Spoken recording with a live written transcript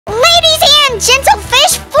gentle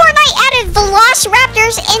fish, Fortnite added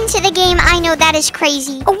velociraptors into the game. I know, that is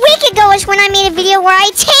crazy. A week ago is when I made a video where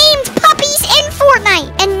I tamed puppies in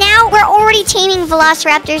Fortnite. And now we're already taming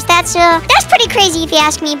velociraptors. That's pretty crazy if you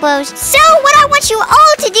ask me, bros. So what I want you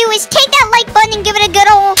all to do is take that like button and give it a good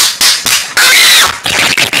old...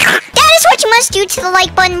 That is what you must do to the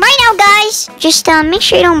like button right now, guys. Just make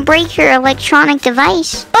sure you don't break your electronic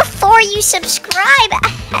device before you subscribe.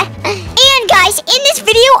 And guys, in this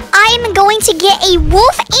video, I'm going to get a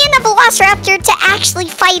wolf and a velociraptor to actually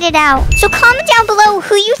fight it out. So comment down below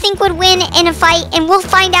who you think would win in a fight, and we'll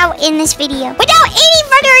find out in this video. Without any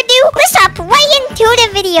further ado, let's hop right into the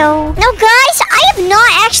video. Now guys, I have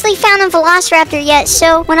not actually found a velociraptor yet,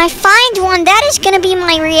 so when I find one, that is going to be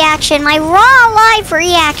my reaction, my raw live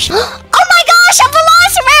reaction. Oh my gosh, a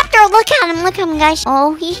velociraptor! Look at him, guys.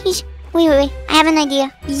 Oh, he's... Wait. I have an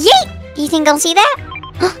idea. Yeet! Do you think I'll see that?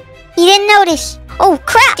 He didn't notice. Oh,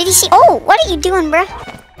 crap. Did he see? Oh, what are you doing, bruh?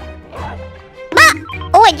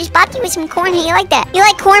 Oh, I just popped you with some corn. How you like that? You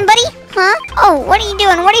like corn, buddy? Huh? Oh, what are you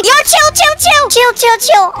doing? What are you... Yo,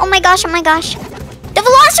 chill. Oh my gosh. The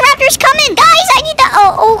velociraptor's coming. Guys, I need the...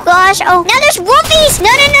 Oh gosh. Oh, now there's wolfies. No.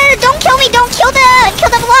 Don't kill me. Don't kill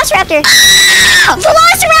the velociraptor.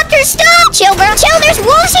 Velociraptor, stop. Chill, bro. Chill. There's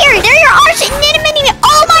wolves here. They're your arch enemy.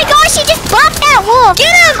 Oh my gosh, he just buffed that wolf.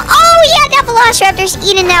 Get him. Oh, yeah, that velociraptor's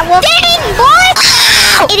eating that wolf. Dang, boy.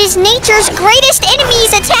 It is nature's greatest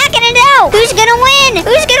enemies attacking it out. Who's gonna win?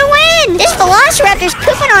 This velociraptor's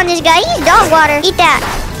pooping on this guy. He's dog water. Eat that.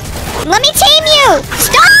 Let me tame you.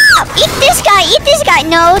 Stop. Eat this guy.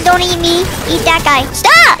 No, don't eat me. Eat that guy.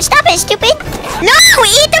 Stop it, stupid. No,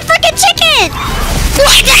 eat the freaking chicken.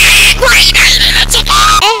 Why are you not eating the chicken?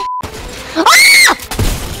 Ah!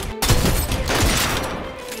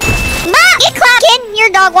 Get clapped, kid. You're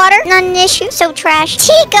dog water. Not an issue. So trash.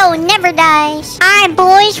 Tico never dies. Alright,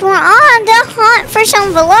 boys. We're on the hunt for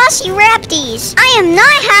some velociraptors. I am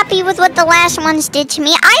not happy with what the last ones did to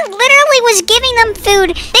me. I literally was giving them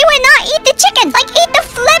food. They would not eat the chicken. Like, eat the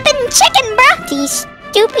flippin' chicken, bruh. These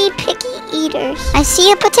stupid picky eaters. I see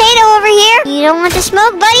a potato over here. You don't want to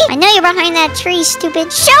smoke, buddy? I know you're behind that tree, stupid.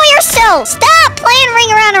 Show yourself. Stop playing Ring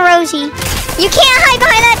Around a Rosie. You can't hide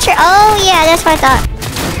behind that tree. Oh, yeah. That's what I thought.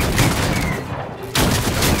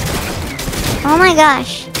 Oh my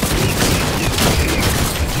gosh.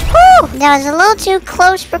 Whew, that was a little too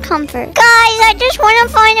close for comfort. Guys, I just want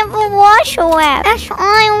to find a velociraptor. That's all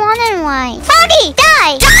I want in life. Froggy,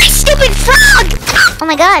 die! Die, stupid frog! Oh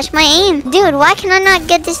my gosh, my aim. Dude, why can I not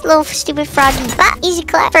get this little stupid froggy? Easy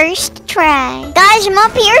clap. First try. Guys, I'm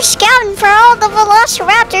up here scouting for all the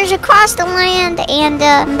velociraptors across the land. And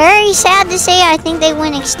I'm very sad to say I think they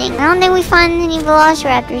went extinct. I don't think we find any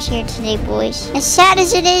velociraptors here today, boys. As sad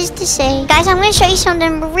as it is to say. Guys, I'm going to show you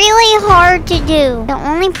something really hard to do. The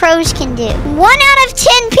only pros can do. 1 out of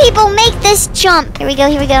 10 people make this jump. Here we go.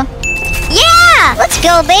 Yeah! Let's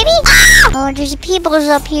go, baby! Oh, there's peoples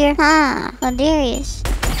up here. Huh. Oh, there he is.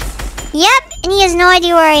 Yep, and he has no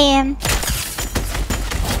idea where I am.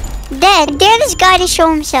 Dead. Dare this guy to show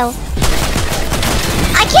himself.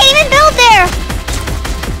 I can't even build there!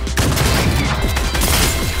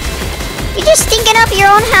 You're just stinking up your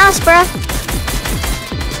own house, bro.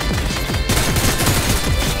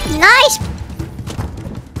 Nice.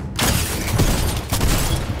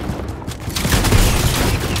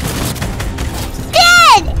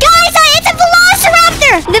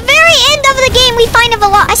 The very end of the game, we find a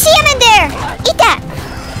I see him in there. Eat that.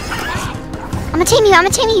 I'm gonna tame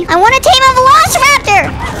you. I want to tame a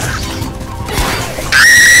velociraptor.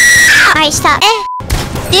 Alright, stop.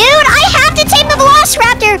 Dude, I have to tame the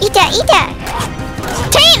velociraptor. Eat that.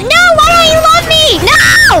 Tame. No, why don't you love me?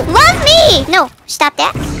 No, love me. No, stop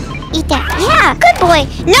that. Eat that. Yeah, good boy.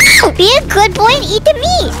 No, be a good boy and eat the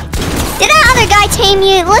meat. Did that other guy tame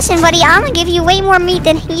you? Listen, buddy, I'm gonna give you way more meat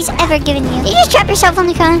than he's ever given you. You just trap yourself on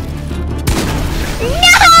the con.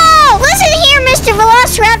 No! Listen here, Mr.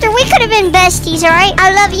 Velociraptor. We could have been besties, alright?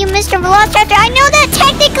 I love you, Mr. Velociraptor. I know that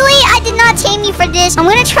technically I did not tame you for this. I'm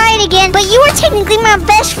gonna try it again, but you are technically my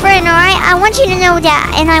best friend, alright? I want you to know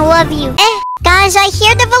that, and I love you. Guys, I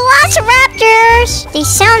hear the velociraptors. They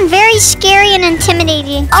sound very scary and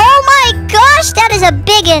intimidating. Oh my gosh, that is a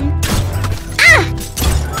big one.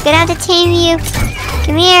 Gonna have to tame you.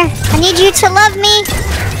 Come here. I need you to love me.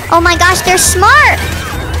 Oh my gosh, they're smart.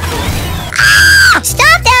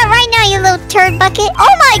 Stop that right now, you little turd bucket.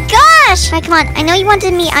 Oh my gosh. All right, come on. I know you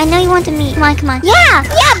wanted me. Come on. Yeah,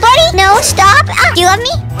 buddy. No, stop. Do you love me?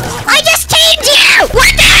 I just tamed you. What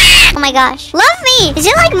the heck? Oh my gosh. Love me. Is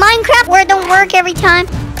it like Minecraft where it don't work every time?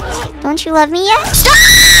 Don't you love me yet?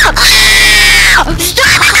 Stop. Stop.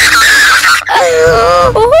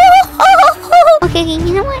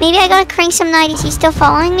 Maybe I gotta crank some night. Is he still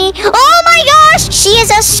following me? Oh my gosh! She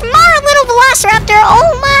is a smart little velociraptor.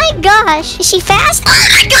 Oh my gosh. Is she fast? Oh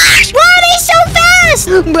my gosh! Why are they so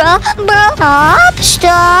fast? Bruh.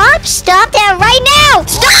 Stop that right now.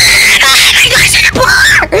 Stop!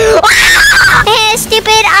 Hey,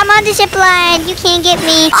 stupid. I'm on the zip line. You can't get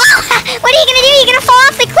me. Oh, what are you gonna do? You gonna fall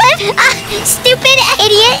off the cliff? Stupid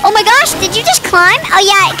idiot. Oh my gosh, did you just climb? Oh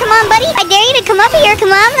yeah, come on, buddy. I dare you to come up here.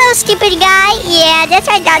 Come on, little stupid guy. Yeah,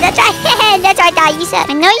 that's right, dog. That's right. That's right, dog. You said.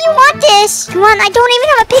 I know you want this. Come on, I don't even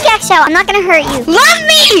have a pickaxe out. I'm not gonna hurt you. Love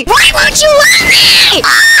me! Why won't you love me?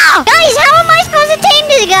 Oh! Guys, how am I supposed to tame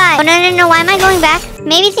this guy? Oh, no. Why am I going back?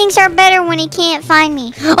 Maybe things are better when he can't find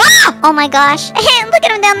me. Oh my gosh. Look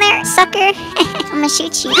at him down there, sucker. I'm gonna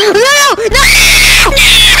shoot you. No!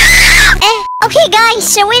 Okay, guys,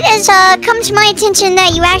 so it has come to my attention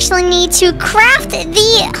that you actually need to craft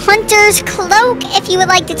the hunter's cloak if you would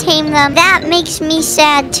like to tame them. That makes me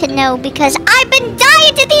sad to know because I've been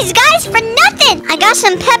dying to these guys for nothing. I got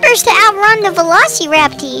some peppers to outrun the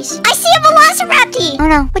velociraptors. I see a velociraptor. Oh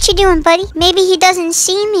no, what you doing, buddy? Maybe he doesn't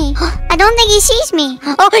see me. I don't think he sees me.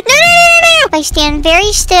 Oh, no. If I stand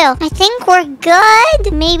very still, I think we're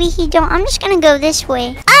good. Maybe he don't. I'm just gonna go this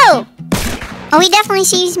way. Oh, he definitely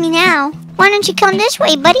sees me now. Why don't you come this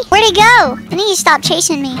way, buddy? Where'd he go? I need you to stop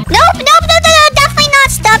chasing me. Nope. Definitely not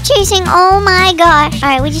stop chasing. Oh my gosh. All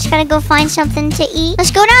right, we just gotta go find something to eat. Let's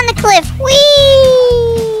go down the cliff.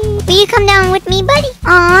 Whee! Will you come down with me, buddy?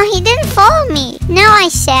 Aw, he didn't follow me. Now I'm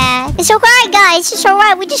sad. It's alright, guys. It's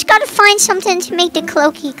alright. We just gotta find something to make the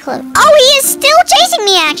cloaky cloak. Oh, he is still chasing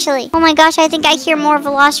me, actually. Oh my gosh, I think I hear more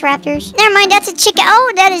velociraptors. Never mind, that's a chicken.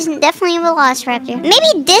 Oh, that is definitely a velociraptor.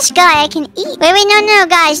 Maybe this guy I can eat. Wait, no,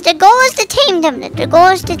 guys. The goal is to tame them. The goal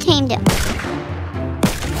is to tame them.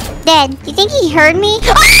 Dead. You think he heard me?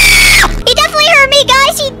 Ah! He definitely heard me,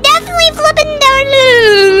 guys. He definitely flipping down.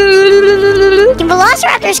 Can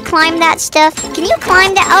velociraptors climb that stuff? Can you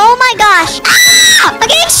climb that? Oh my gosh. Ah! I'm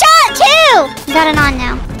getting shot too. Got it on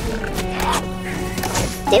now.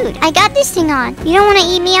 Dude, I got this thing on. You don't want to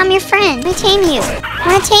eat me. I'm your friend. I want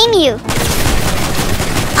to tame you.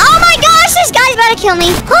 Oh my gosh, this guy's about to kill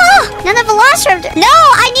me. Oh, another velociraptor. No,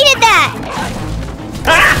 I needed that.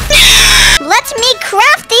 Let me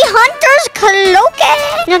craft the hunter's cloak.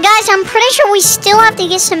 Now, guys, I'm pretty sure we still have to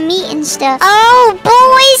get some meat and stuff. Oh,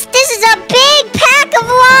 boys, this is a big pack of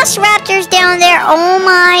velociraptors down there. Oh,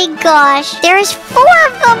 my gosh. There's 4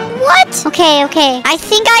 of them. What? Okay. I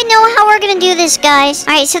think I know how we're going to do this, guys.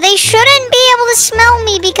 All right, so they shouldn't be able to smell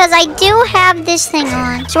me because I do have this thing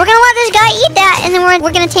on. So we're going to let this guy eat that, and then we're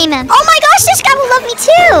going to tame him. Oh, my gosh, this guy will love me,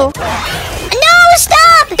 too. No,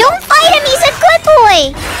 stop. Don't fight him. He's a good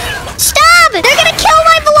boy. Stop! They're gonna kill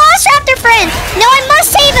my velociraptor friend! No, I must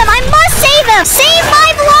save him! Save my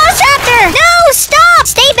velociraptor! No, stop!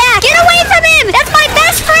 Stay back! Get away from him! That's my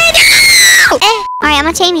best friend! Alright, I'm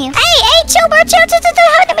gonna tame you. Hey, chill, bro, chill.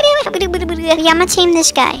 Yeah, I'm gonna tame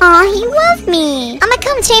this guy. Aw, he loved me. I'm gonna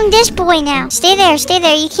come tame this boy now. Stay there.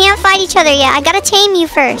 You can't fight each other yet. I gotta tame you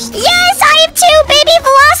first. Yes, I have 2 baby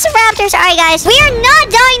velociraptors. Alright, guys, we are not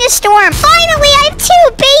dying to storm. Finally, I have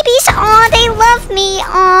 2 babies. Aw, they love me.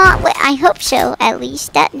 Aw, I hope so, at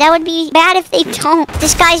least. That would be bad if they don't.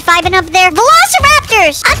 This guy's vibing up there.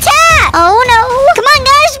 Velociraptors, attack! Oh, no. Come on,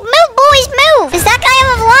 guys. Move, boys, move. Does that guy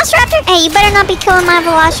have a velociraptor? Hey, you better not be killing my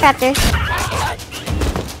velociraptors.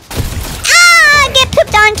 Get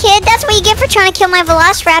pooped on, kid. That's what you get for trying to kill my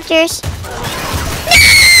velociraptors.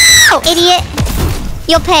 No! Idiot.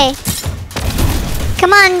 You'll pay.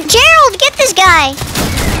 Come on, Gerald, get this guy.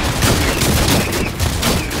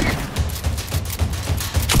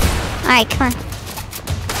 Alright, come on.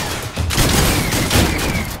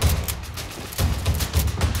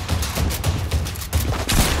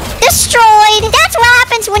 Destroyed! That's what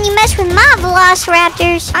happens when you mess with my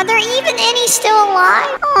velociraptors. Are there even any still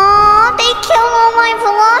alive? Aw, they killed all my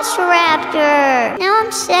velociraptor. Now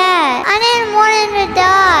I'm sad. I didn't want him to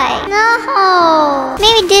die. No.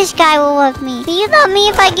 Maybe this guy will love me. Do you love me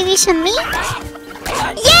if I give you some meat?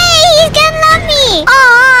 Yay! He's gonna love me!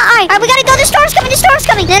 Alright, we gotta go. The storm's coming.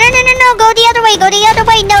 No. Go the other way.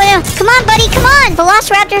 No. Come on, buddy, come on.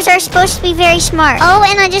 Velociraptors are supposed to be very smart. Oh,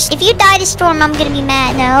 and if you die to storm, I'm gonna be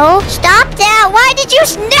mad. No. Stop that. Why did you...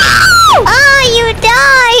 No! Oh, you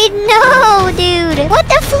died. No, dude. What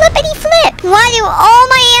the flippity flip? Why do all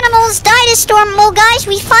my animals die to storm? Well, guys,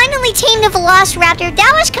 we finally tamed a velociraptor.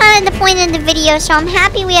 That was kind of the point of the video, so I'm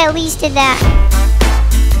happy we at least did that.